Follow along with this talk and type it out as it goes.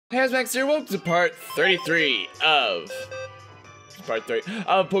Hey guys, Max here. Welcome to part 33 of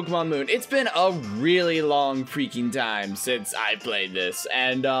Pokemon Moon. It's been a really long freaking time since I played this,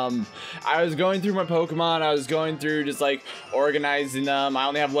 and I was going through my Pokemon. I was going through just like organizing them. I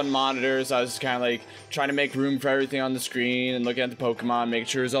only have one monitor, so I was just kind of like trying to make room for everything on the screen and looking at the Pokemon, make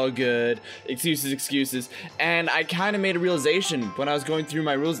sure it's all good. Excuses. And I kind of made a realization when I was going through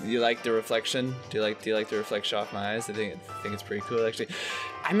my rules. Do you like the reflection? Do you like the reflection off my eyes? I think it's pretty cool actually.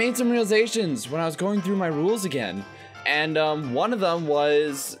 I made some realizations when I was going through my rules again. And one of them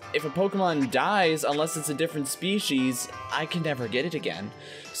was, if a Pokemon dies, unless it's a different species, I can never get it again.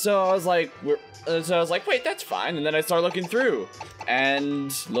 So I was like, wait, that's fine. And then I started looking through,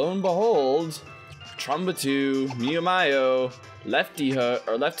 and lo and behold, Trumbatu, Miyamayo,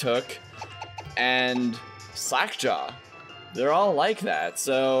 Left Hook, and Slackjaw. They're all like that.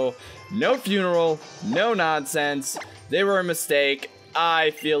 So no funeral, no nonsense. They were a mistake.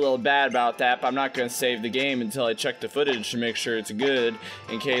 I feel a little bad about that, but I'm not going to save the game until I check the footage to make sure it's good,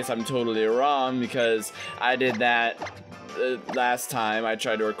 in case I'm totally wrong, because I did that last time I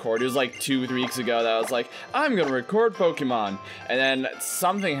tried to record. It was like 2 weeks ago that I was like, I'm going to record Pokemon, and then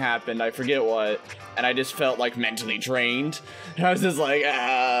something happened, I forget what, and I just felt like mentally drained, and I was just like,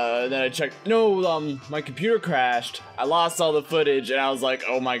 and then I checked, no, my computer crashed, I lost all the footage, and I was like,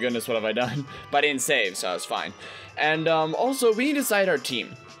 oh my goodness, what have I done? But I didn't save, so I was fine. And also, we need to decide our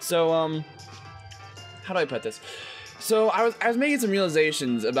team. So, how do I put this? So, I was making some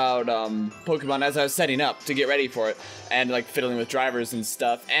realizations about Pokemon as I was setting up to get ready for it, and like fiddling with drivers and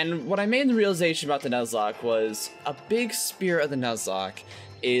stuff. And what I made the realization about the Nuzlocke was a big spirit of the Nuzlocke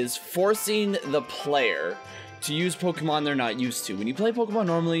is forcing the player to use Pokemon they're not used to. When you play Pokemon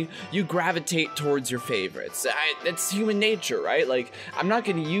normally, you gravitate towards your favorites. That's human nature, right? Like, I'm not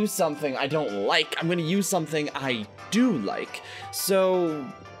gonna use something I don't like, I'm gonna use something I do like. So,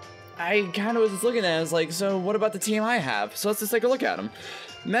 I kind of was just looking at it, I was like, so what about the team I have? So let's just take a look at them.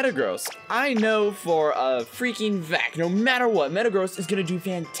 Metagross. I know for a freaking fact, no matter what, Metagross is gonna do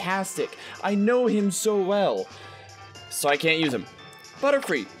fantastic. I know him so well. So I can't use him.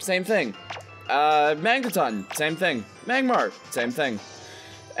 Butterfree, same thing. Magneton, same thing. Magmar, same thing.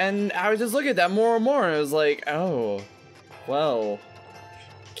 And I was just looking at that more and more, and I was like, oh, well,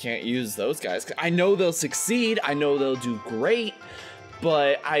 can't use those guys. I know they'll succeed, I know they'll do great,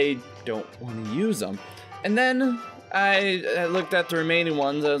 but I don't want to use them. And then I looked at the remaining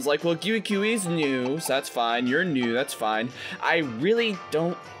ones, and I was like, well, QE's new, so that's fine. You're new, that's fine. I really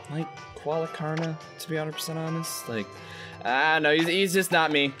don't like Qualicarna, to be 100% honest. Like, no, he's just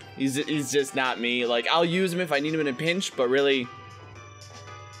not me. He's just not me. Like, I'll use him if I need him in a pinch, but really,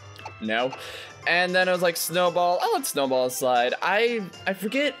 no. And then I was like, Snowball. I'll let Snowball slide. I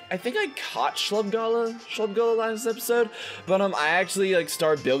forget. I think I caught Schlubgala last episode, but I actually like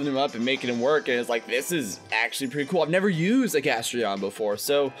started building him up and making him work, and it's like, this is actually pretty cool. I've never used a Gastrodon before,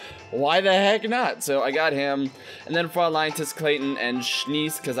 so why the heck not? So I got him, and then for Liontis, Clayton, and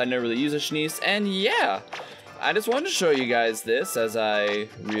Schneece, because I never really use a Schneece, and yeah. I just wanted to show you guys this as I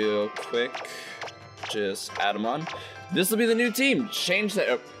real quick just add them on. This will be the new team. Change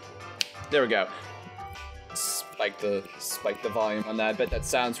the, oh, there we go. Spike the volume on that. I bet that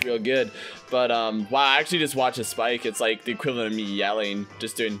sounds real good. But wow, I actually just watched a spike. It's like the equivalent of me yelling,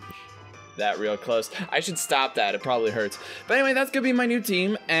 just doing that real close. I should stop that. It probably hurts. But anyway, that's gonna be my new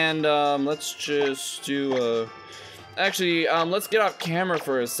team, and let's just do actually, let's get off camera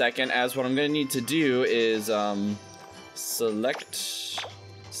for a second, as what I'm gonna need to do is, select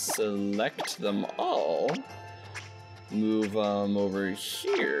them all, move over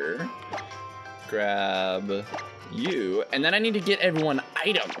here, grab you, and then I need to get everyone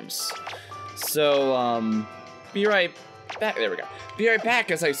items. So, be right back, there we go. Be right back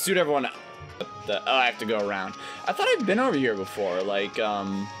as I suit everyone up. Oh, I have to go around. I thought I'd been over here before, like,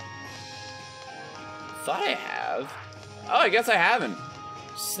 thought I have. Oh, I guess I haven't.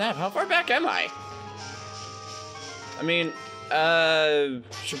 Snap, how far back am I? I mean,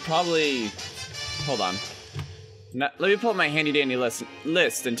 should probably, hold on. Let me pull up my handy dandy list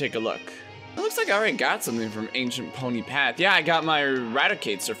and take a look. It looks like I already got something from Ancient Pony Path. Yeah, I got my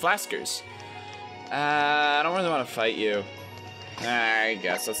Raticates or Flaskers. I don't really want to fight you. I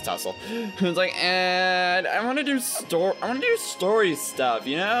guess let's tussle. It's like, and I want to do story stuff,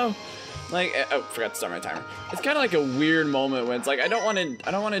 you know? Like, oh, forgot to start my timer. It's kind of like a weird moment when it's like, I don't want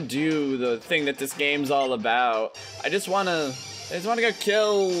to do the thing that this game's all about. I just want to go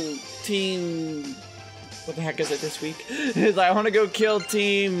kill team, what the heck is it this week? It's like, I want to go kill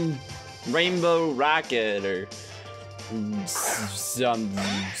team Rainbow Rocket or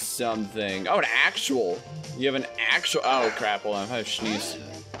something. Oh, an actual. You have an actual. Oh crap! Hold on. I have Schneece.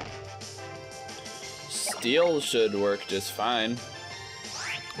 Steel should work just fine.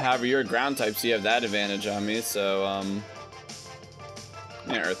 However, you're a ground type, so you have that advantage on me, so,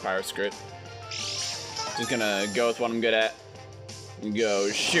 yeah, Earth Power, screw it. Just gonna go with what I'm good at. Go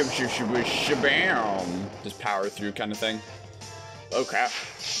shabam. Just power through kind of thing. Oh crap.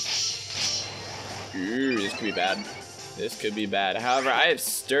 Ooh, this could be bad. This could be bad. However, I have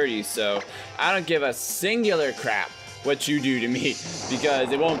sturdy, so I don't give a singular crap what you do to me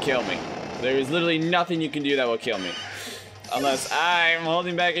because it won't kill me. There's literally nothing you can do that will kill me. Unless I'm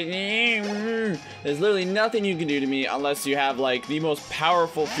holding back a game. There's literally nothing you can do to me unless you have like the most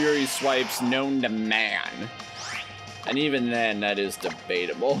powerful Fury swipes known to man. And even then, that is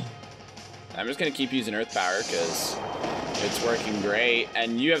debatable. I'm just gonna keep using Earth Power because it's working great.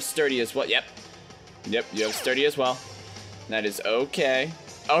 And you have Sturdy as well. Yep, you have Sturdy as well. That is okay.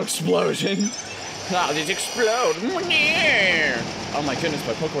 Oh, explosion! Oh, these explode! Oh my goodness,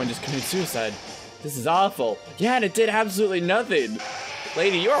 my Pokemon just committed suicide. This is awful. Yeah, and it did absolutely nothing.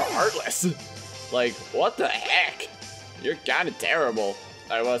 Lady, you're heartless. Like, what the heck? You're kind of terrible.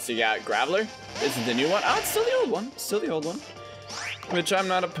 Alright, what else you got? Graveler? This is the new one? Oh, it's still the old one. Still the old one. Which I'm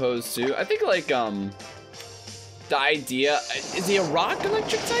not opposed to. I think, like, the idea... Is he a rock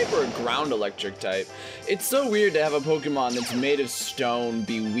electric type or a ground electric type? It's so weird to have a Pokemon that's made of stone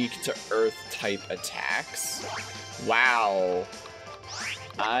be weak to earth type attacks. Wow.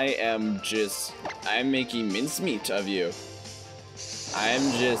 I'm making mincemeat of you. I'm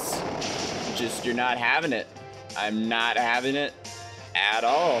just, you're not having it. I'm not having it at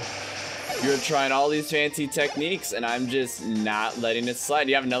all. You're trying all these fancy techniques, and I'm just not letting it slide. Do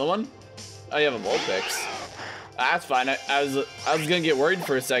you have another one? Oh, you have a Vulpix. That's fine. I was gonna get worried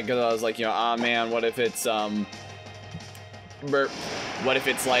for a second because I was like, you know, oh man, what if it's what if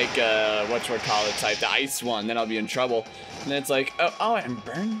it's like whatchamacallit type, the ice one? Then I'll be in trouble. And then it's like, oh, and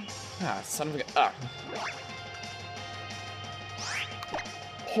burn. Ah, son of a. Ah.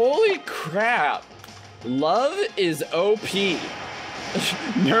 Holy crap! Love is OP.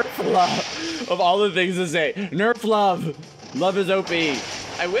 Nerf love. Of all the things to say, nerf love. Love is OP.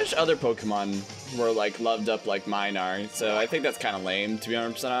 I wish other Pokemon were like loved up like mine are. So I think that's kind of lame, to be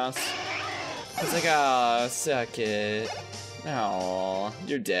 100% honest. It's like, ah, suck it. Oh,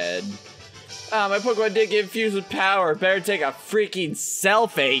 you're dead. Ah, my Pokemon did get infused with power. Better take a freaking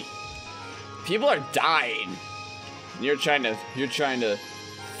selfie. People are dying. You're trying to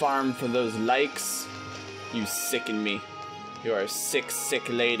farm for those likes. You sicken me. You are a sick, sick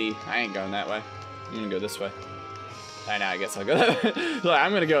lady. I ain't going that way. I'm gonna go this way. I know, I guess I'll go that way. Look,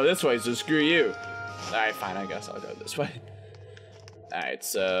 I'm gonna go this way, so screw you. Alright, fine, I guess I'll go this way. Alright,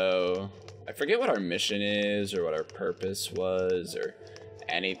 so I forget what our mission is, or what our purpose was, or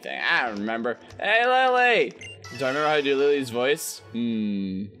anything. I don't remember. Hey, Lily! Do I remember how to do Lily's voice?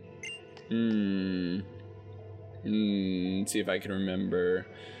 See if I can remember.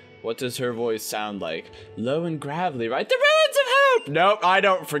 What does her voice sound like? Low and gravelly, right? The ruins of hope! Nope, I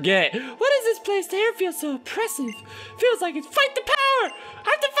don't forget. What is this place? The air feels so oppressive. Feels like it's fight the power! I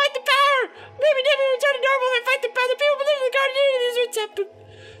have to fight the power! Maybe never return to normal and fight the power. The people believe in the guardian. These are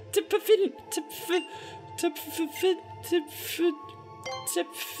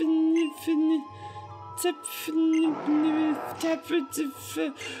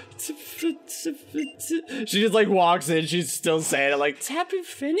she just like walks in, she's still saying it like, Tapu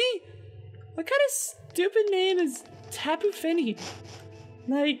Fini? What kind of stupid name is Tapu Fini?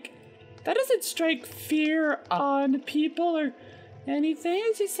 Like, that doesn't strike fear on people or anything.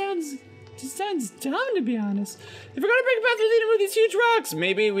 It just sounds dumb, to be honest. If we're gonna break a path, we need to move these huge rocks.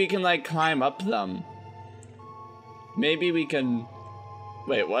 Maybe we can like climb up them. Maybe we can.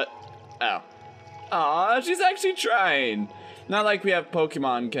 Wait, what? Oh. Aw, she's actually trying. Not like we have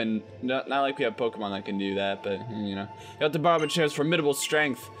Pokemon not like we have Pokemon that can do that, but you know. You have to borrow Machimp's formidable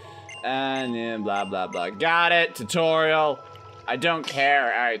strength. And yeah, blah blah blah. Got it, tutorial. I don't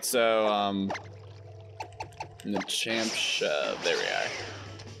care. Alright, so the champ shove. There we are.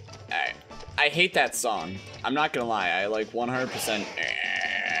 Alright. I hate that song. I'm not gonna lie, I like 100%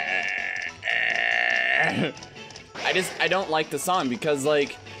 I don't like the song because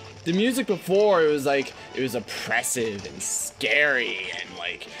like the music before, it was oppressive and scary and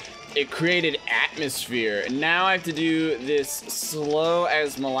like it created atmosphere, and now I have to do this slow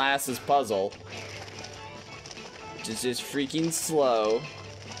as molasses puzzle. Just freaking slow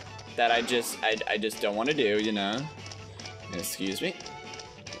that I just don't want to do, you know. Excuse me.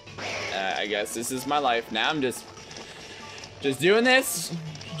 I guess this is my life now. I'm just doing this.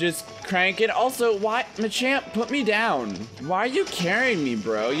 Just crank it. Also, why, Machamp, put me down. Why are you carrying me,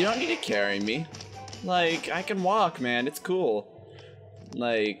 bro? You don't need to carry me. Like, I can walk, man. It's cool.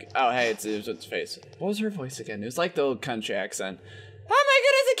 Like, oh, hey, it's its face. What was her voice again? It was like the old country accent. Oh my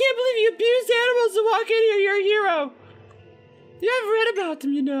goodness, I can't believe you abused animals to walk in here. You're a hero. Yeah, I've read about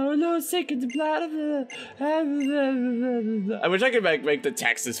them, you know. No sacred blood of the... I wish I could make the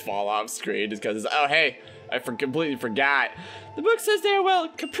text just fall off screen just because, oh, hey, I completely forgot. The book says they are, well,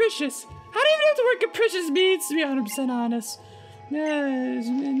 capricious. I don't even know what the word capricious means, to be 100% honest.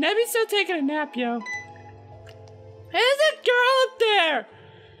 Nebby's still taking a nap, yo. Hey, there's that girl up there.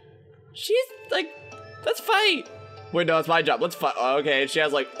 She's, like, let's fight. Wait, no, it's my job. Let's fight. Oh, okay, she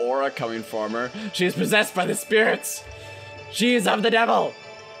has, like, aura coming from her. She is possessed by the spirits. She is of the devil!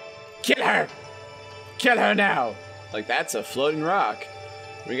 Kill her! Kill her now! Like, that's a floating rock.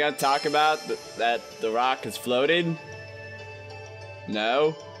 We gotta talk about that the rock is floating?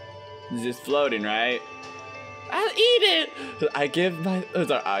 No? It's just floating, right? I'll eat it! I give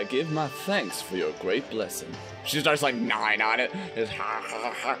my thanks for your great blessing. She starts, like, gnawing on it. It's, ha,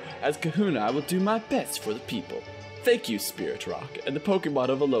 ha, ha. As Kahuna, I will do my best for the people. Thank you, Spirit Rock, and the Pokemon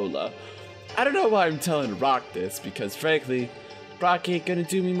of Alola. I don't know why I'm telling Rock this, because frankly, Rock ain't gonna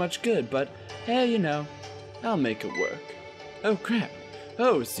do me much good, but hey, you know, I'll make it work. Oh crap.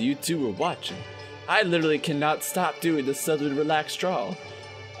 Oh, so you two were watching. I literally cannot stop doing the southern relaxed drawl.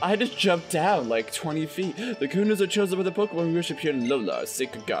 I just jumped down like 20 feet. The Kahunas are chosen by the Pokemon we worship here in Alola,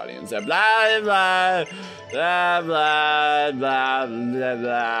 sacred guardians, and blah blah blah blah blah blah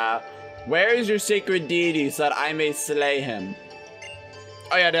blah. Where is your sacred deity so that I may slay him?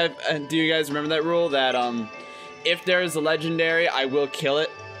 Oh yeah, do you guys remember that rule that if there is a legendary, I will kill it?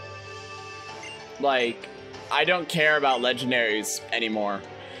 Like, I don't care about legendaries anymore.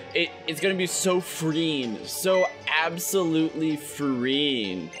 It's gonna be so freeing, so absolutely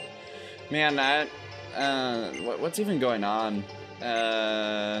freeing. Man, what's even going on?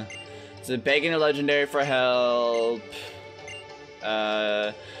 Is it begging a legendary for help?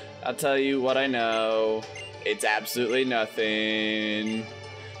 I'll tell you what I know. It's absolutely nothing.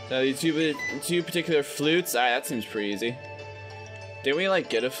 So these two particular flutes, alright, that seems pretty easy. Didn't we like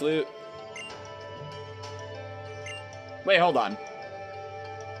get a flute? Wait, hold on.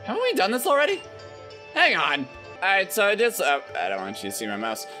 Haven't we done this already? Hang on. Alright, so I just, I don't want you to see my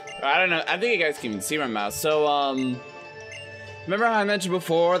mouse. I don't know, I think you guys can even see my mouse. So, remember how I mentioned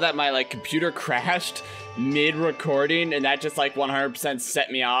before that my, like, computer crashed mid-recording and that just, like, 100%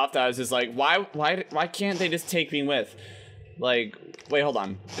 set me off? That I was just like, why can't they just take me with? Like, wait, hold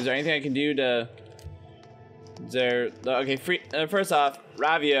on. Is there anything I can do to... Is there... Okay, first off,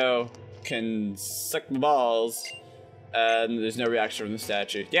 Ravio can suck my balls. There's no reaction from the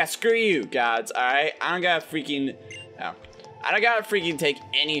statue. Yeah, screw you, gods, alright? I don't gotta freaking... Oh. I don't gotta freaking take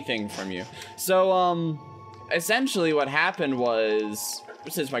anything from you. So, essentially what happened was,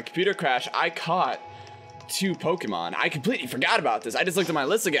 since my computer crashed, I caught 2 Pokemon. I completely forgot about this. I just looked at my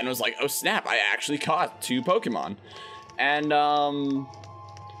list again and was like, oh snap, I actually caught 2 Pokemon. And,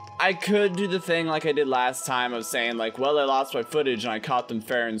 I could do the thing like I did last time of saying like, well, I lost my footage and I caught them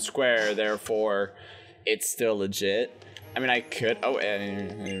fair and square, therefore, it's still legit. I mean, I could, oh, I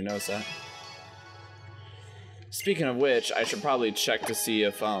didn't even notice that. Speaking of which, I should probably check to see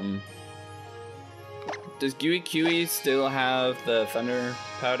if, does Gooey Kiwi still have the Thunder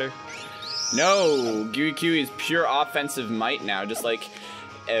Powder? No! Gooey Kiwi is pure offensive might now, just like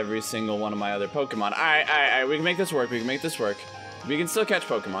every single one of my other Pokemon. Alright, we can make this work, we can make this work. We can still catch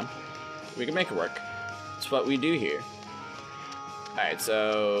Pokemon. We can make it work. That's what we do here. Alright,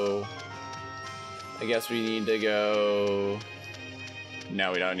 so... I guess we need to go...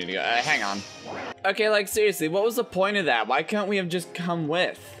 No, we don't need to go. Hang on. Okay, like, seriously, what was the point of that? Why can't we have just come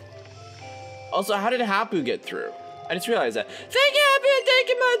with? Also, how did Hapu get through? I just realized that. Thank you, Happy, and thank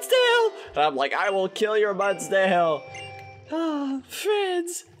you, Mudsdale! And I'm like, I will kill your Mudsdale! Oh,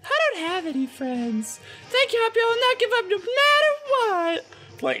 friends. I don't have any friends. Thank you, Happy, I will not give up no matter what!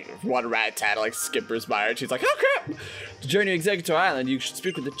 Like, one rat tat, like, skippers by her, and she's like, oh crap! To journey to Ectro Island, you should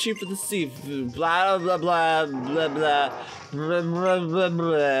speak with the chief of the sea. Blah, blah, blah, blah, blah, blah, blah, blah,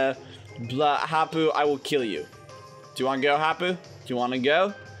 blah, blah. Hapu, I will kill you. Do you want to go, Hapu? Do you want to go?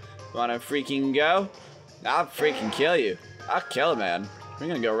 You want to freaking go? I'll freaking kill you. I'll kill a man. We're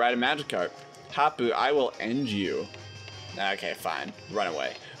gonna go ride a Magikarp. Hapu, I will end you. Okay, fine. Run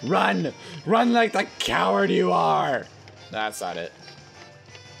away. Run! Run like the coward you are! That's not it.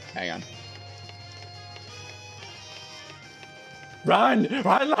 Hang on. Run!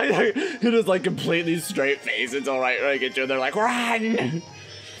 Run like it is like completely straight face until right when I get you. They're like, run!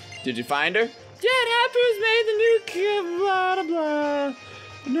 Did you find her? Yeah, Hapu's made the new kid, blah blah blah.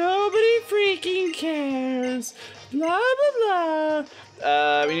 Nobody freaking cares. Blah blah blah.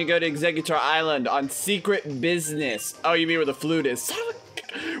 We need to go to Executor Island on secret business. Oh, you mean where the flute is? Son of a...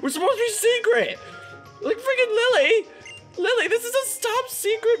 We're supposed to be secret! Like freaking Lily! Lily, this is a top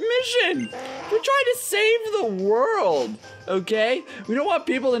secret mission! We're trying to save the world, okay? We don't want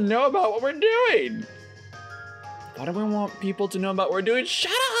people to know about what we're doing. Why do we want people to know about what we're doing?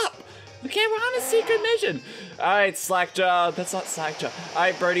 Shut up! Okay, we're on a secret mission. Alright, Slackjaw. That's not Slackjaw.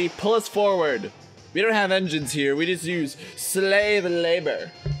 Alright, Birdie, pull us forward. We don't have engines here. We just use slave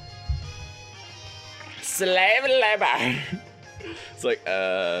labor. Slave labor. It's like,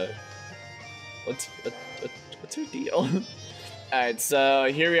 what's your deal? Alright,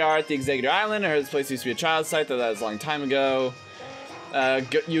 so here we are at the Executor Island. I heard this place used to be a child site, though that was a long time ago.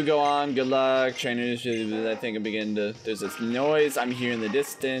 You go on, good luck. Trainers, I think I'm beginning to... There's this noise I'm hearing in the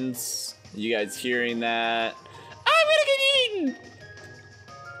distance. You guys hearing that? I'm gonna get eaten!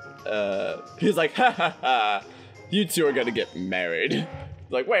 He's like, ha ha ha. You two are gonna get married.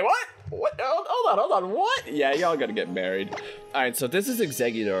 Like, wait, what? What? Hold on, what? Yeah, y'all gotta get married. Alright, so this is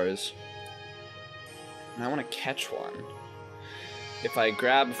Exegutors. And I wanna catch one. If I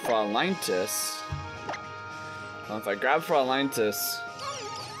grab Fraulintus... Well, if I grab Fraulintus,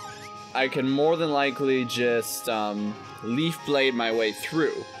 I can more than likely just Leaf Blade my way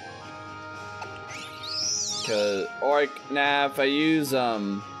through. If I use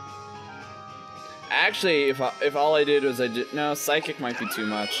actually, if all I did was no, Psychic might be too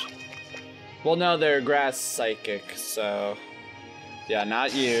much. Well, no, they're Grass Psychic, so yeah,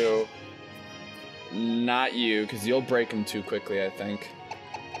 not you, because you'll break them too quickly, I think.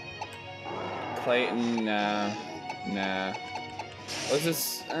 Clayton, nah. What's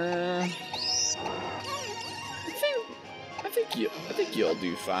this? I think you'll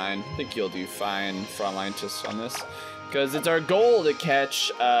do fine. I think you'll do fine, Fraulintus, on this, because it's our goal to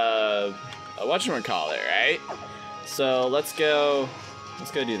catch a whatchamacallit, right? So let's go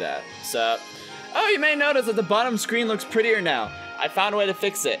do that. So, oh, you may notice that the bottom screen looks prettier now. I found a way to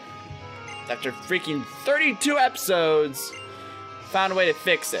fix it. After freaking 32 episodes, found a way to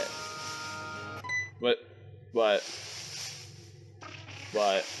fix it. What? What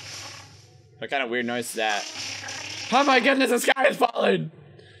kind of weird noise is that? Oh my goodness, the sky is falling!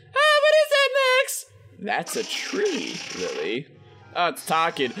 Ah, what is that, Max? That's a tree, Lily. Oh, it's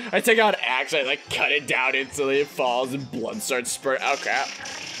talking. I take out an axe, I like cut it down instantly, it falls and blood starts spurting. Oh crap.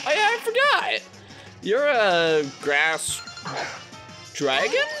 Oh yeah, I forgot. You're a grass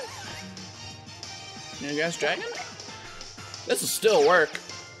dragon? You're a grass dragon? This will still work.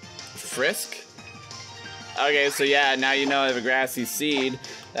 Frisk? Okay, so yeah, now you know I have a grassy seed.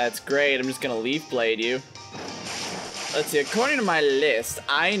 That's great. I'm just gonna Leaf Blade you. Let's see, according to my list,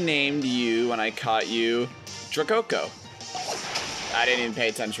 I named you when I caught you Dracoco. I didn't even pay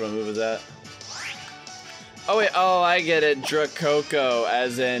attention. What move was that? Oh wait, oh, I get it. Dracoco,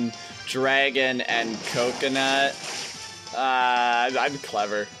 as in dragon and coconut. I'm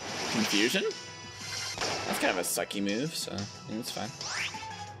clever. Confusion? That's kind of a sucky move, so it's fine.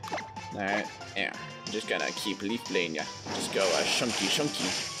 Alright, yeah. I'm just gonna keep Leaf Blading ya. Just go shunky.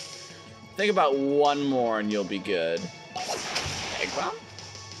 Think about one more and you'll be good. Egg Bomb?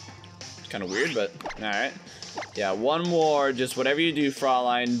 It's kind of weird, but alright. Yeah, one more. Just whatever you do,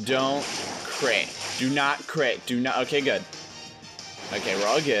 Fraulein, don't crit. Do not crit. Do not. Okay, good. Okay, we're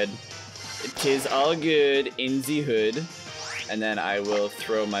all good. It is all good in the hood. And then I will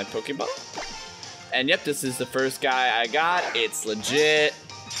throw my Pokeball. And yep, this is the first guy I got. It's legit.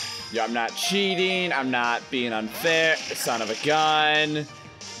 Yo, I'm not cheating. I'm not being unfair. Son of a gun.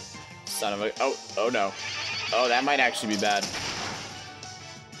 Son of a... Oh no. Oh, that might actually be bad.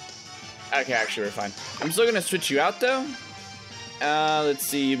 Okay, actually, we're fine. I'm still gonna switch you out, though. Let's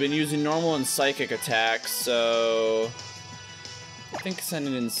see. You've been using normal and psychic attacks, so... I think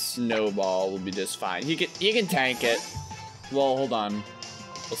sending in Snowball will be just fine. He can tank it. Well, hold on.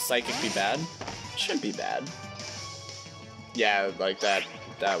 Will psychic be bad? Shouldn't be bad. Yeah, like that.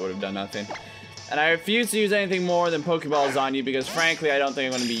 That would have done nothing. And I refuse to use anything more than Pokeballs on you because, frankly, I don't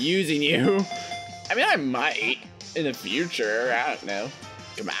think I'm going to be using you. I mean, I might in the future. I don't know.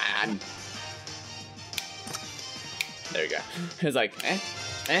 Come on. There we go. It's like,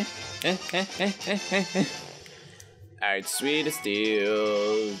 Alright, sweet as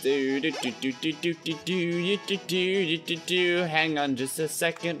steel. Hang on just a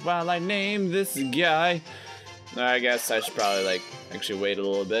second while I name this guy. I guess I should probably, like, actually wait a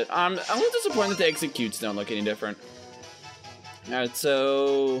little bit. I'm a little disappointed that the executes don't look any different. Alright,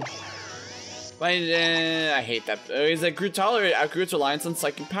 so... I hate that. He's like, grew taller, outgrew its reliance on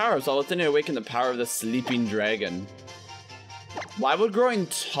psychic powers, all within it awaken the power of the sleeping dragon. Why would growing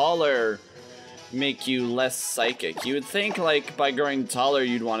taller make you less psychic. You would think, like, by growing taller,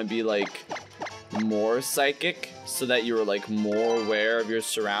 you'd want to be, like, more psychic, so that you were, like, more aware of your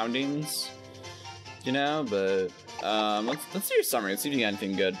surroundings, you know? But, let's do your summary. Let's see if you got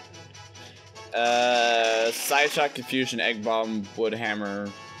anything good. Side shot, confusion, egg bomb, wood hammer,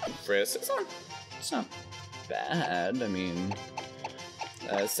 frisk. It's not bad. I mean,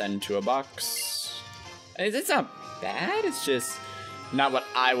 send to a box. It's not bad. It's just not what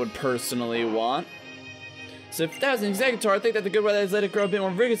I would personally want. So if that was an executor, I think that the good weather has let it grow a bit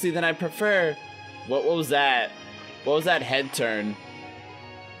more vigorously than I prefer. What was that? What was that head turn?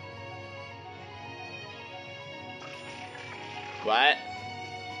 What?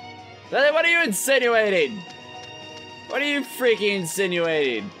 What are you insinuating? What are you freaking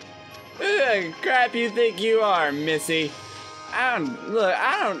insinuating? Who the crap you think you are, Missy? I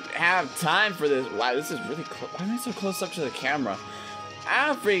don't have time for this. Wow, this is really close. Why am I so close up to the camera? I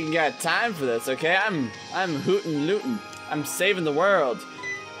don't freaking got time for this, okay? I'm hootin' lootin'. I'm saving the world.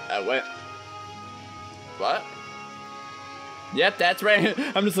 What? Yep, that's rain.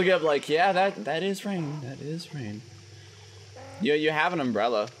 I'm just looking up like, yeah, that is rain. That is rain. You have an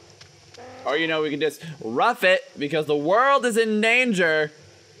umbrella. Or, you know, we can just rough it because the world is in danger.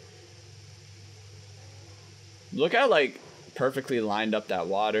 Look how, like, perfectly lined up that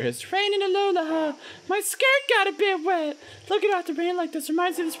water. It's raining aloha. My skirt got a bit wet. Looking out the rain like this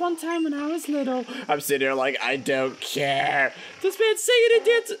reminds me of this one time when I was little. I'm sitting here like, I don't care. This man singing and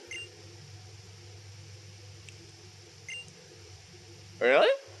dancing.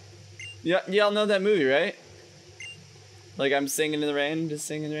 Really? Yeah, y'all know that movie, right? Like, I'm singing in the rain, just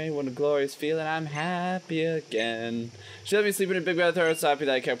singing in the rain. What a glorious feeling. I'm happy again. She let me sleep in a big bed with her. I was so happy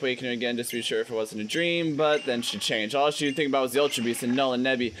that I kept waking her again just to be sure if it wasn't a dream. But then she changed. All she would think about was the Ultra Beast and Null and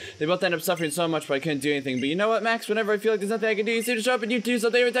Nebby. They both ended up suffering so much, but I couldn't do anything. But you know what, Max? Whenever I feel like there's nothing I can do, you seem to show up and you do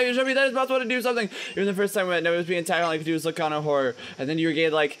something. Every time you show me that it's possible to do something. Even the first time we met, Nebby was being tired. All I could do was look on in horror. And then you were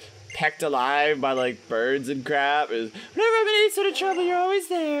getting, like, pecked alive by, like, birds and crap. It was, whenever I'm in any sort of trouble, you're always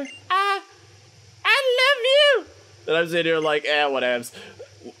there. I love you! And I'm sitting here like, whatevs.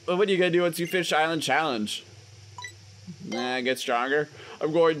 What are you gonna do once you finish Island Challenge? Get stronger.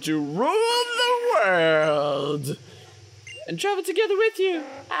 I'm going to rule the world and travel together with you.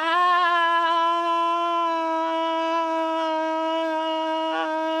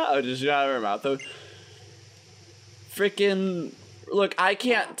 Oh, just out of her mouth though. Freaking look, I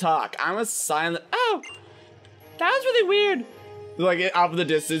can't talk. I'm a silent. Oh, that was really weird. Like, off in the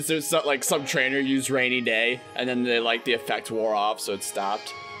distance, there's some trainer used Rainy Day, and then the effect wore off, so it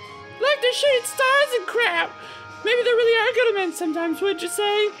stopped. Like they're shooting stars and crap! Maybe there really are good men sometimes, would you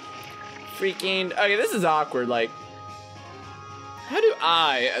say? Freaking, okay, this is awkward, like, how do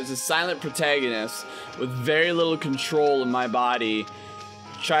I, as a silent protagonist, with very little control in my body,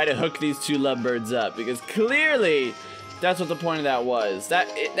 try to hook these two lovebirds up? Because clearly, that's what the point of that was. That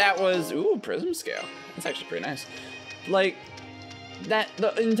was, ooh, prism scale. That's actually pretty nice. Like, the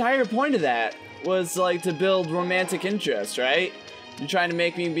entire point of that was like to build romantic interest, right? You're trying to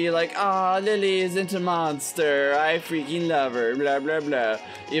make me be like, aw, Lily isn't a monster, I freaking love her, blah blah blah.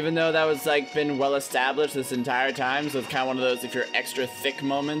 Even though that was like been well established this entire time, so it's kind of one of those if you're extra thick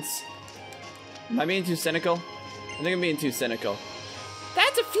moments. Am I being too cynical? I think I'm being too cynical.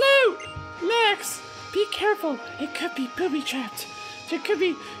 That's a flute! Max, be careful, it could be booby trapped. There could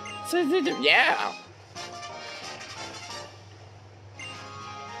be, yeah.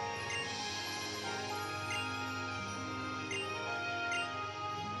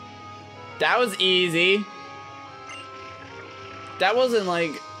 That was easy. That wasn't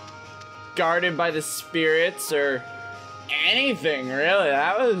like guarded by the spirits or anything, really.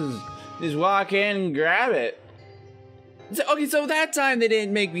 That was just walk in and grab it. So, okay, so that time they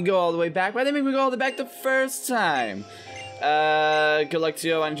didn't make me go all the way back. Why did they make me go all the way back the first time? Good luck to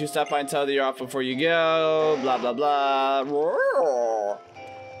you. Why don't you stop by and tell that you're off before you go? Blah, blah, blah.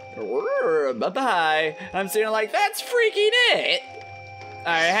 Bye-bye. I'm sitting like, that's freaking it.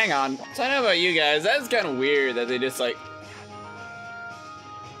 Alright, hang on. So I know about you guys, that's kind of weird that they just like...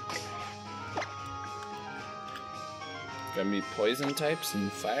 Gonna be poison types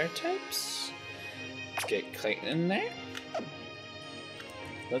and fire types. Let's get Clayton in there.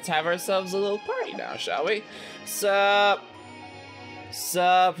 Let's have ourselves a little party now, shall we? Sup?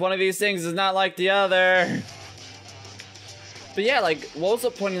 Sup? One of these things is not like the other. But yeah, like, what was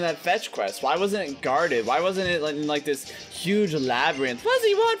the point of that fetch quest? Why wasn't it guarded? Why wasn't it in like this huge labyrinth? What does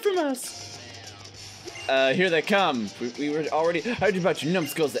he want from us? Here they come. We were already heard about your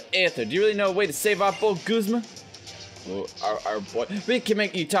numbskulls, the Aether. Do you really know a way to save our boy Guzma? Oh, our boy. We can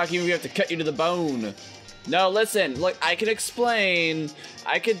make you talk even if we have to cut you to the bone. No, listen. Look, I can explain.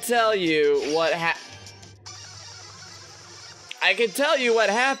 I can tell you what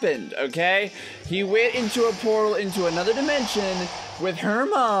happened, okay? He went into a portal into another dimension with her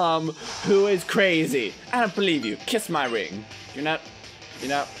mom, who is crazy. I don't believe you. Kiss my ring. You're not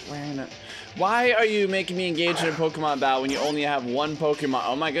wearing it. Why are you making me engage in a Pokemon battle when you only have one Pokemon?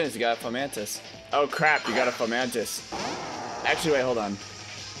 Oh my goodness, you got a Fomantis. Oh crap, you got a Fomantis. Actually, wait, hold on.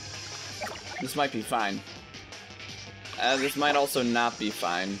 This might be fine. This might also not be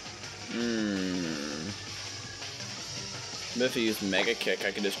fine. But if I use Mega Kick,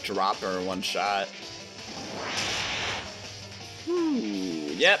 I can just drop her in one shot.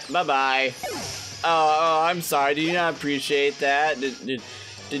 Yep, bye-bye. Oh, I'm sorry. Did you not appreciate that? Did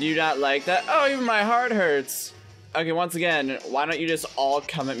you not like that? Oh, even my heart hurts. Okay, once again, why don't you just all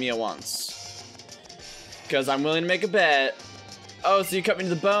come at me at once? Because I'm willing to make a bet. Oh, so you cut me to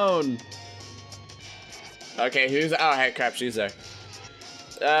the bone. Okay, who's... Oh, hey, crap, she's there.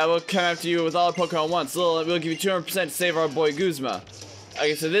 We'll come after you with all the Pokemon at once. We'll give you 200% to save our boy Guzma.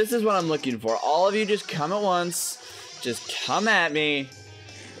 Okay, so this is what I'm looking for. All of you just come at once. Just come at me.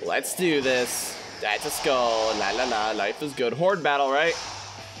 Let's do this. That's a skull. La la la. Life is good. Horde battle, right?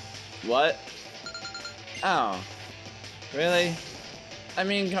 What? Oh. Really? I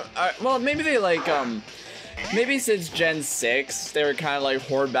mean, well, maybe they like, maybe since Gen 6, they were kind of like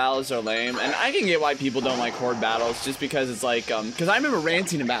horde battles are lame, and I can get why people don't like horde battles, just because it's like, because I remember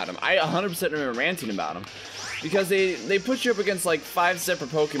ranting about them. I 100% remember ranting about them, because they put you up against like 5 separate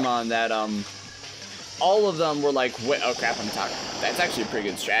Pokemon that, all of them were like, wait, oh crap, I'm talking. That's actually a pretty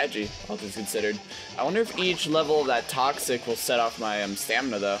good strategy, all things considered. I wonder if each level of that Toxic will set off my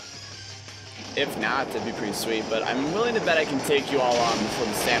stamina though. If not, that'd be pretty sweet, but I'm willing to bet I can take you all on before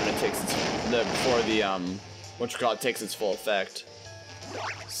the stamina takes its, takes its full effect.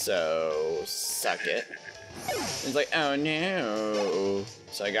 So, suck it. He's like, oh no.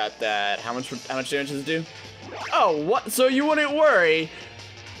 So I got that. How much damage does it do? Oh, what? So you wouldn't worry?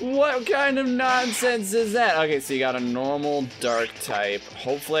 What kind of nonsense is that? Okay, so you got a normal dark type.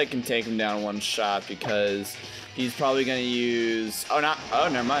 Hopefully I can take him down in one shot because he's probably gonna use, oh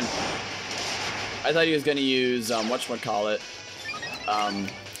never mind. I thought he was gonna use whatchamacallit.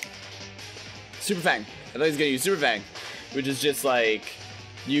 Super Fang. I thought he was gonna use Super Fang, which is just like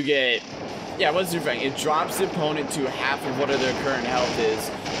you get, yeah, what's Super Fang? It drops the opponent to half of what their current health is,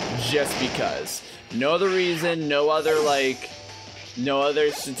 just because. No other reason, no other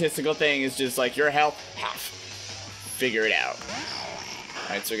statistical thing. It's just like your health half. Figure it out.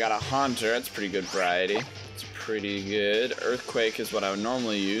 Alright, so we got a Haunter. That's pretty good variety. It's pretty good. Earthquake is what I would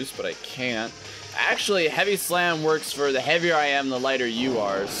normally use, but I can't. Actually, Heavy Slam works for the heavier I am, the lighter you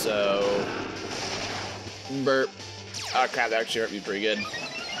are, so... Burp. Oh crap, that actually hurt me pretty good.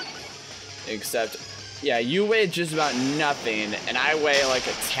 Except, yeah, you weigh just about nothing, and I weigh like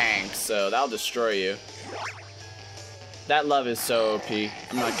a tank, so that'll destroy you. That love is so OP.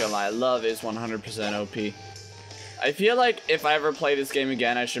 I'm not gonna lie, love is 100% OP. I feel like if I ever play this game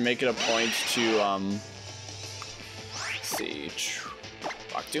again, I should make it a point to, let's see,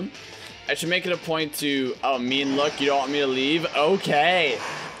 talk to him. I should make it a point to, oh, mean look, you don't want me to leave? Okay,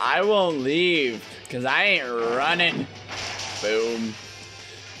 I won't leave, because I ain't running. Boom.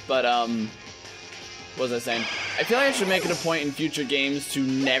 But, what was I saying? I feel like I should make it a point in future games to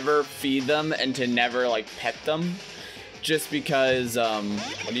never feed them and to never, like, pet them. Just because,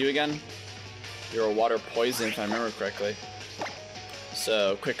 what are you again? You're a water poison, if I remember correctly.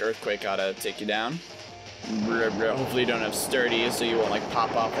 So, quick Earthquake ought to take you down. Hopefully you don't have Sturdy, so you won't like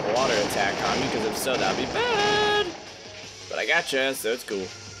pop off a water attack on me, because if so, that'd be bad. But I gotcha, so it's cool.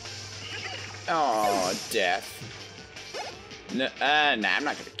 Oh, death. No, nah, I'm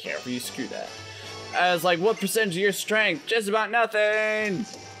not gonna care for you. Screw that. I was like, what percentage of your strength? Just about nothing,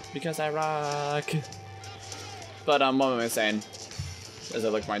 because I rock. But what am I saying? As I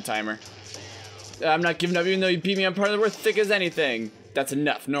look at my timer, I'm not giving up, even though you beat me on part of the worth thick as anything. That's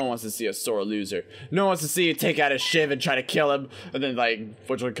enough. No one wants to see a sore loser. No one wants to see you take out a shiv and try to kill him, and then like,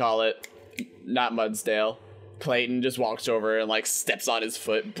 whatchamacallit, not Mudsdale, Clayton just walks over and like steps on his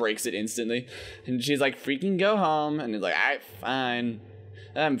foot, breaks it instantly, and she's like, freaking go home, and he's like, alright, fine.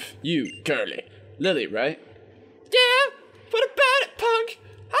 You, Curly. Lily, right? Yeah, what about it, punk?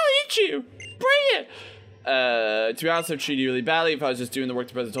 I'll eat you. Bring it. To be honest, I've treated you really badly. If I was just doing the work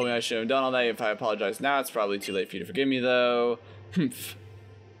the president told me I should have done all that. If I apologize now, it's probably too late for you to forgive me, though.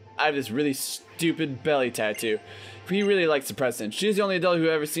 I have this really stupid belly tattoo. He really likes the president. She's the only adult who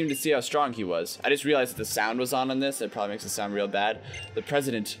ever seemed to see how strong he was. I just realized that the sound was on this. It probably makes it sound real bad. The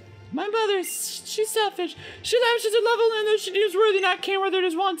president. My mother, she's selfish. She lavishes her love only on those she deems worthy, not caring whether it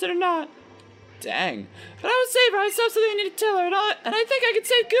is wanted or not. Dang. But I was saving her. I still have something I need to tell her, and I think I can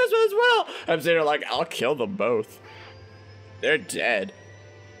save Guzma as well. I'm sitting there like, I'll kill them both. They're dead.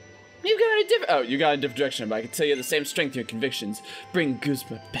 You got a different direction, but I can tell you the same strength in your convictions. Bring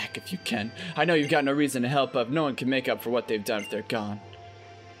Guzma back if you can. I know you've got no reason to help, but no one can make up for what they've done if they're gone.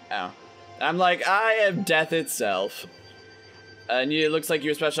 Oh. I'm like, I am death itself. And it looks like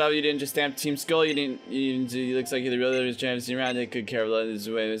you were special. You didn't just stamp Team Skull. It looks like you're the real leader's champion around. They could care about this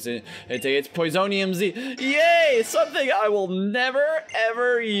way. It's Poisonium Z. Yay! Something I will never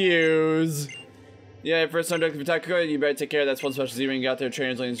ever use. Yeah, first time directly for Taco, you better take care of that one special Z ring. You got there,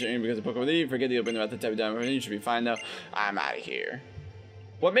 trainers lanes because of Pokemon. You forget the open about the type of diamond. You should be fine though. I'm out of here.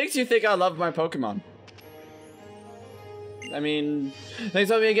 What makes you think I love my Pokemon? I mean,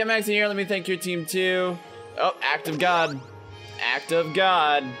 thanks for me get Max in here. Let me thank your team too. Oh, Act of God. Act of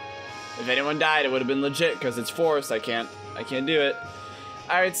God. If anyone died, it would have been legit because it's forced. I can't do it.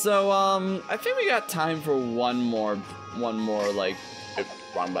 All right, so I think we got time for one more like,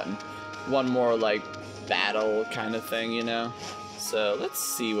 wrong button. One more like battle kind of thing, you know. So let's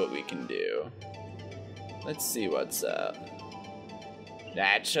see what we can do. Let's see what's up.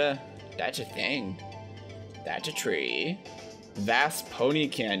 That's a thing. That's a tree. Vast Pony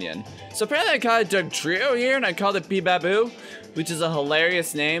Canyon. So apparently I called it Doug Trio here, and I called it Bee-Baboo, which is a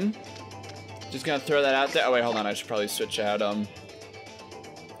hilarious name. Just gonna throw that out there. Oh wait, hold on, I should probably switch out, oh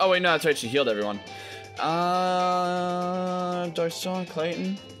wait, no, that's right, she healed everyone. Do I still want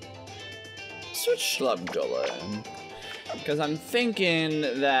Clayton? Switch Slubgulla in. Because I'm thinking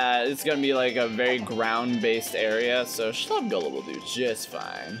that it's gonna be like a very ground-based area, so Slubgulla will do just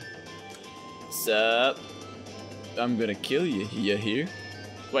fine. Sup? I'm gonna kill you. You hear?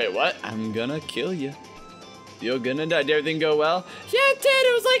 Wait, what? I'm gonna kill you. You're gonna die. Did everything go well? Yeah, it did.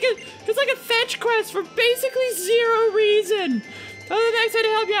 It was like a fetch quest for basically zero reason. Other than I said to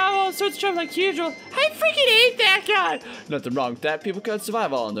help you out all sorts of trouble like usual. I freaking hate that guy. Nothing wrong with that. People can't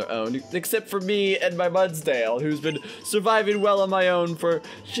survive all on their own, except for me and my Mudsdale, who's been surviving well on my own for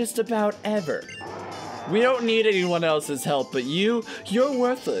just about ever. We don't need anyone else's help, but you're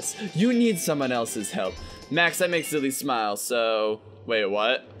worthless. You need someone else's help. Max, that makes Lily smile, so... Wait,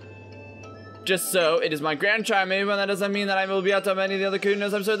 what? Just so, it is my grandchild, maybe, but that doesn't mean that I will be out to many of the other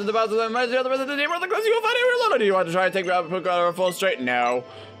Kahunas. I'm certain the battles of the rest of the team are the close you will find anywhere alone. Do you want to try to take me out and put on a full straight? No.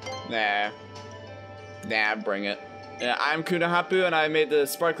 Nah, bring it. Yeah, I'm Kunahapu, and I made the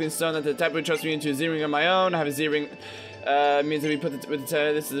sparkling stone that the type would trust me into a Z-ring on my own. I have a Z-ring, means that we put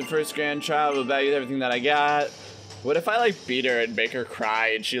this is the first grandchild. We'll value everything that I got. What if I like beat her and make her cry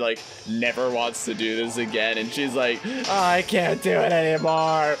and she like never wants to do this again and she's like, oh, I can't do it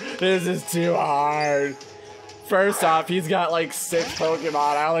anymore. This is too hard. First off, he's got like 6 Pokemon.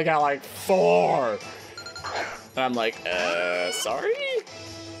 I only got like 4. And I'm like, sorry?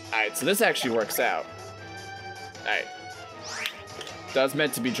 Alright, so this actually works out. Alright. That was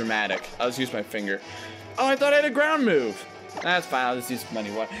meant to be dramatic. I'll just use my finger. Oh, I thought I had a ground move. That's fine, I'll just use money.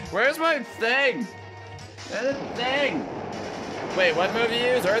 Where's my thing? That's a thing. Wait, what move you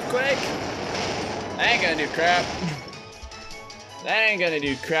use? Earthquake? That ain't gonna do crap. That ain't gonna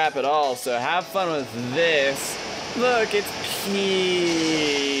do crap at all, so have fun with this. Look, it's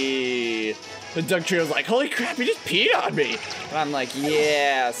pee. The Doug Trio's like, holy crap, he just peed on me. And I'm like,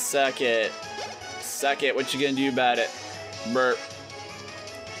 yeah, suck it. Suck it, what you gonna do about it? Burp.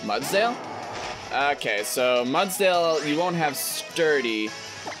 Mudsdale? Okay, so Mudsdale, you won't have sturdy.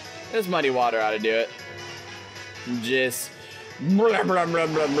 There's muddy water ought to do it. Just blah, blah, blah,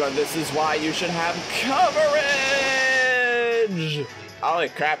 blah, blah. This is why you should have coverage. Holy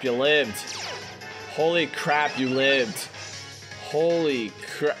crap, you lived. Holy crap, you lived. Holy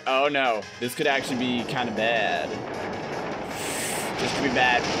crap. Oh no, this could actually be kind of bad. This could be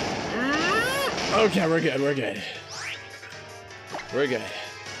bad. Okay, we're good, we're good. We're good.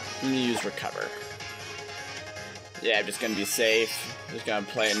 I'm gonna use recover. Yeah, I'm just gonna be safe. Just gonna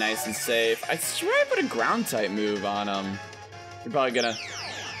play it nice and safe. I swear I put a ground type move on him. You're probably gonna...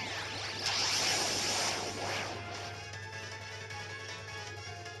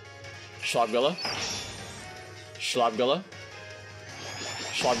 Slobgulla. Slobgulla.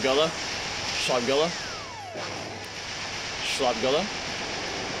 Slobgulla. Slobgulla. Slobgulla.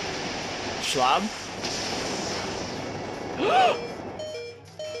 Schlob.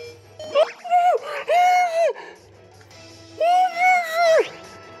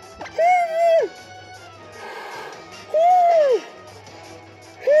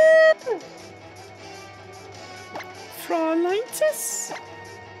 Frauleinitis?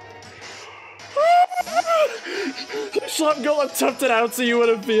 Slobgulla toughed it out so you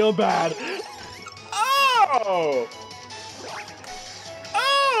wouldn't feel bad. Oh!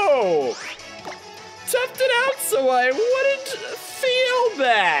 Oh! so I wouldn't feel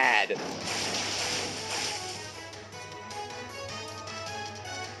bad.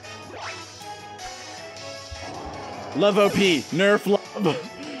 Love OP, nerf love.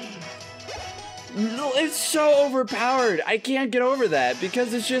 It's so overpowered. I can't get over that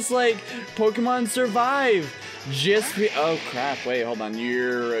because it's just like Pokemon survive. Oh crap, wait, hold on.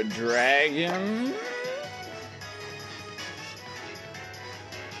 You're a dragon?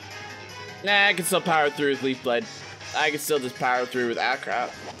 Nah, I can still power through with Leaf Blade. I can still just power through with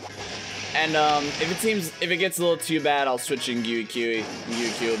crap. And if it gets a little too bad, I'll switch in Gooey. Gooey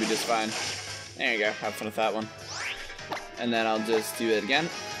will be just fine. There you go, have fun with that one. And then I'll just do it again.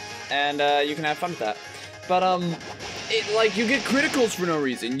 And you can have fun with that. But like you get criticals for no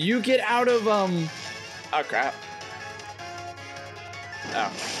reason. You get out of oh crap.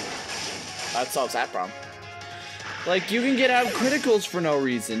 Oh. That solves that problem. Like you can get out of criticals for no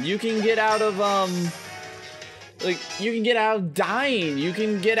reason. You can get out of like you can get out of dying. You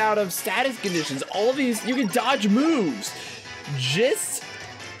can get out of status conditions. All these you can dodge moves just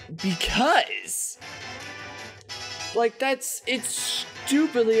because. Like it's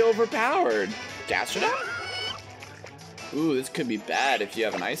stupidly overpowered. Gastrodon? Ooh, this could be bad if you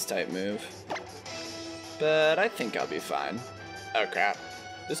have an ice type move. But I think I'll be fine. Oh crap.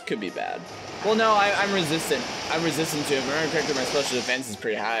 This could be bad. Well no, I'm resistant. I'm resistant to it. If I remember correctly, my special defense is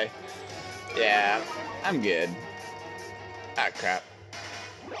pretty high. Yeah, I'm good. Ah crap.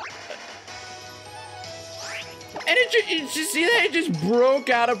 And it just see that? It just broke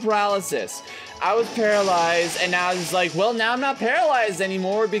out of paralysis. I was paralyzed, and now it's like, well, now I'm not paralyzed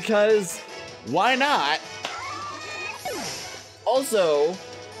anymore because why not? Also,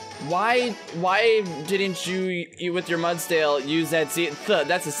 why didn't you with your Mudstale use that Z?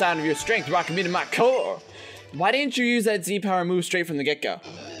 That's the sound of your strength rocking me to my core. Why didn't you use that Z power move straight from the get-go?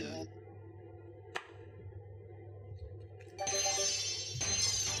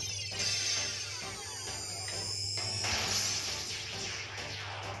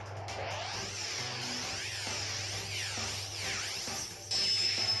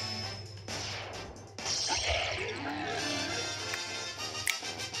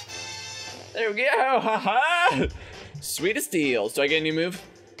 There we go, haha! Sweetest deals. Do I get a new move?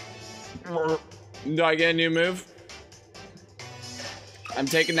 Do I get a new move? I'm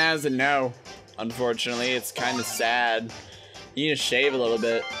taking that as a no. Unfortunately, it's kind of sad. You need to shave a little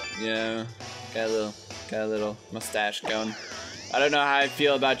bit. Yeah, got a little mustache going. I don't know how I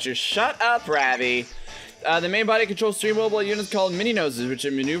feel about your. Shut up, Ravi. The main body controls 3 mobile units called mini noses, which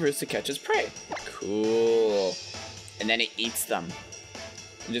it maneuvers to catch its prey. Cool. And then it eats them.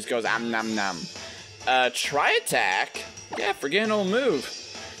 It just goes nom nom. Try attack. Yeah, forget an old move.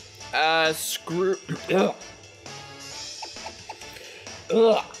 Screw. Ugh.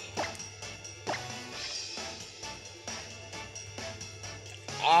 Ugh.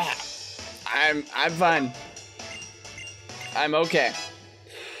 I'm fine. I'm okay.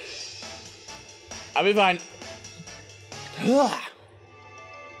 I'll be fine. Ugh.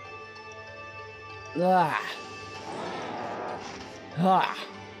 Ugh. Ugh.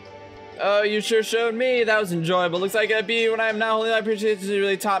 Oh, you sure showed me. That was enjoyable. Looks like I'd be when I am now holding. I appreciate it. You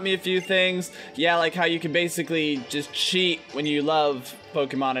really taught me a few things. Yeah, like how you can basically just cheat when you love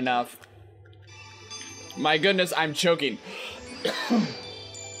Pokemon enough. My goodness, I'm choking.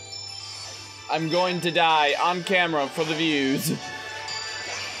 I'm going to die on camera for the views.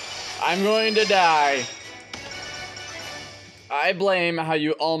 I'm going to die. I blame how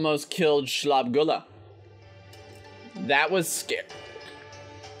you almost killed Schlabgula. That was scary.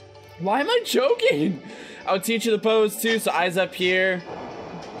 Why am I joking? I'll teach you the pose too, so eyes up here.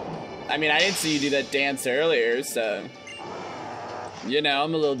 I mean, I didn't see you do that dance earlier, so... You know,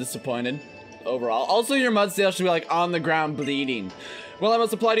 I'm a little disappointed overall. Also, your Mudstale should be like on the ground bleeding. Well, I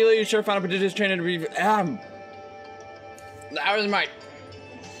must apply to you. You sure found a prodigious trainer to be... That was my...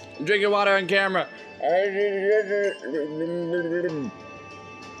 Drinking water on camera.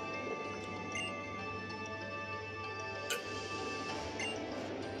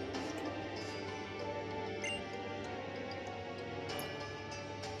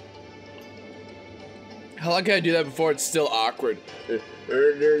 How long can I do that before it's still awkward?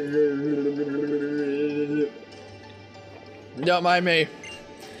 Don't mind me.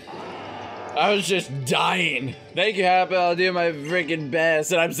 I was just dying. Thank you, Happy. I'll do my freaking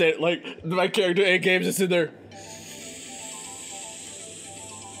best. And I'm saying, like, my character in games just in there.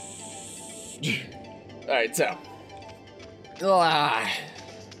 Alright, so. Alright,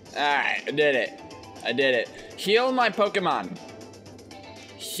 I did it. I did it. Heal my Pokemon.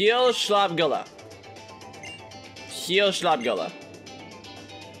 Heal Schlabgula. Heal Schlabgula.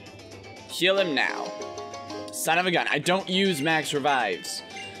 Heal him now. Son of a gun. I don't use max revives.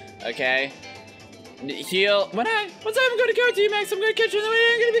 Okay? Heal. Once I'm going to go to you, Max, I'm going to catch you in the way.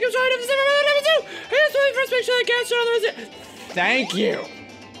 I'm going to become strong enough to save everyone level 2. I just want to first make sure I catch you on the rest. Thank you.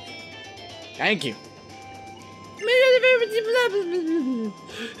 Thank you. I'm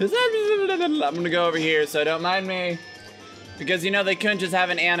going to go over here, so don't mind me. Because, you know, they couldn't just have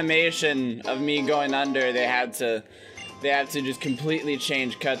an animation of me going under. They have to just completely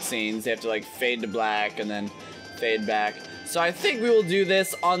change cutscenes. They have to, like, fade to black and then fade back. So I think we will do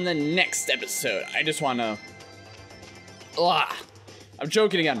this on the next episode. I just want to... I'm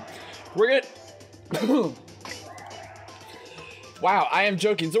joking again. We're gonna... Wow, I am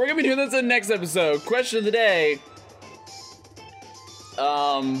joking. So we're gonna be doing this in the next episode. Question of the day.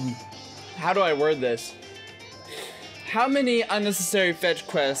 How do I word this? How many unnecessary fetch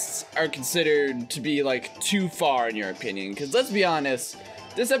quests are considered to be, like, too far in your opinion? Because let's be honest,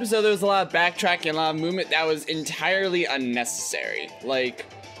 this episode there was a lot of backtracking, a lot of movement that was entirely unnecessary. Like,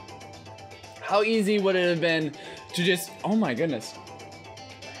 how easy would it have been to just, oh my goodness.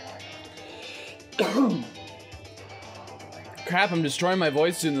 Crap, I'm destroying my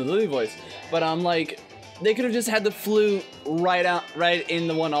voice doing the Lily voice. But I'm like, they could have just had the flute right in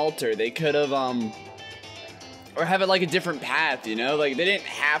the one altar. They could have, or have it like a different path, you know? Like, they didn't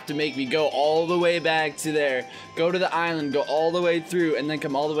have to make me go all the way back to there, go to the island, go all the way through, and then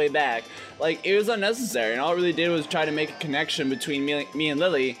come all the way back. Like, it was unnecessary, and all it really did was try to make a connection between me and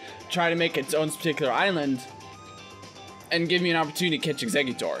Lily, try to make its own particular island, and give me an opportunity to catch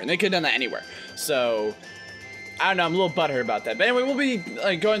Exeggutor, and they could have done that anywhere. So, I don't know, I'm a little butthurt about that. But anyway, we'll be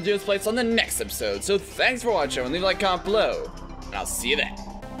going through this place on the next episode. So thanks for watching, and leave a like, comment below, and I'll see you then.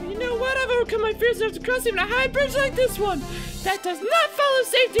 You know what? I've overcome my fears enough to cross even a high bridge like this one. That does not follow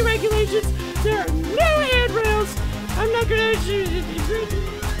safety regulations. There are no handrails. I'm not gonna shoot it.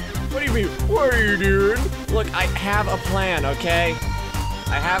 What do you mean? What are you doing? Look, I have a plan, okay?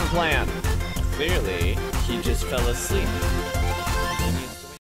 I have a plan. Clearly, he just fell asleep.